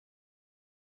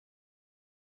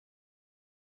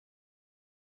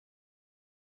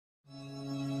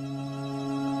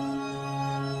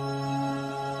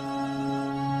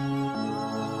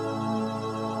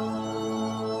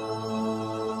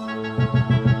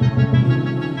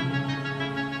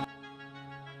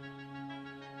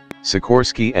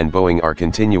Sikorsky and Boeing are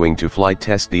continuing to flight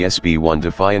test the SB1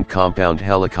 Defiant compound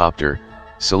helicopter,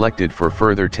 selected for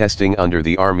further testing under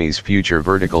the Army's Future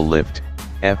Vertical Lift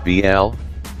 (FVL)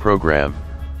 program.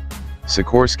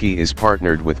 Sikorsky is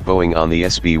partnered with Boeing on the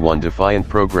SB1 Defiant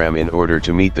program in order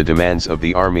to meet the demands of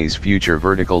the Army's Future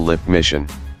Vertical Lift mission.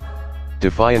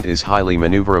 Defiant is highly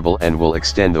maneuverable and will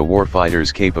extend the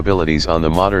warfighter's capabilities on the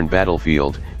modern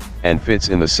battlefield, and fits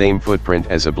in the same footprint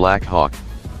as a Black Hawk.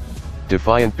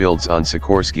 Defiant builds on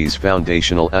Sikorsky's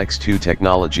foundational X2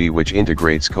 technology, which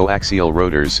integrates coaxial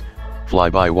rotors,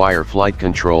 fly-by-wire flight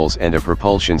controls and a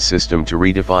propulsion system to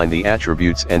redefine the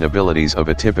attributes and abilities of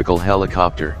a typical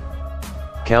helicopter.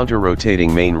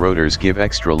 Counter-rotating main rotors give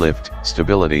extra lift,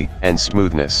 stability, and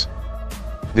smoothness.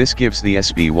 This gives the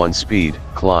SB1 speed,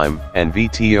 climb, and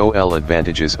VTOL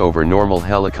advantages over normal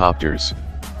helicopters.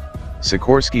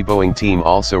 Sikorsky-Boeing team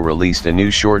also released a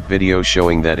new short video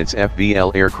showing that its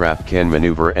FVL aircraft can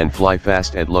maneuver and fly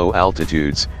fast at low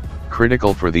altitudes,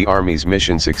 critical for the Army's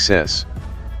mission success.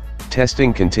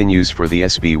 Testing continues for the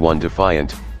SB1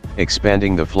 Defiant,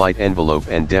 expanding the flight envelope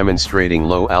and demonstrating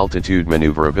low-altitude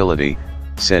maneuverability,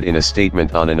 said in a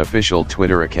statement on an official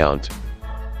Twitter account.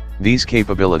 These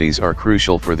capabilities are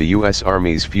crucial for the U.S.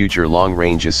 Army's future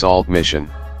long-range assault mission.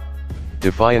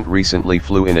 Defiant recently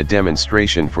flew in a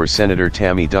demonstration for Senator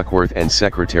Tammy Duckworth and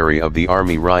Secretary of the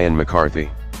Army Ryan McCarthy.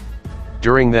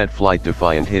 During that flight,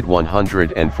 Defiant hit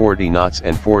 140 knots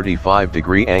and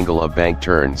 45-degree angle of bank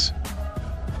turns.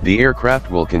 The aircraft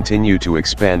will continue to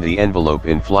expand the envelope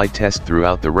in flight test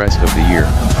throughout the rest of the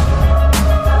year.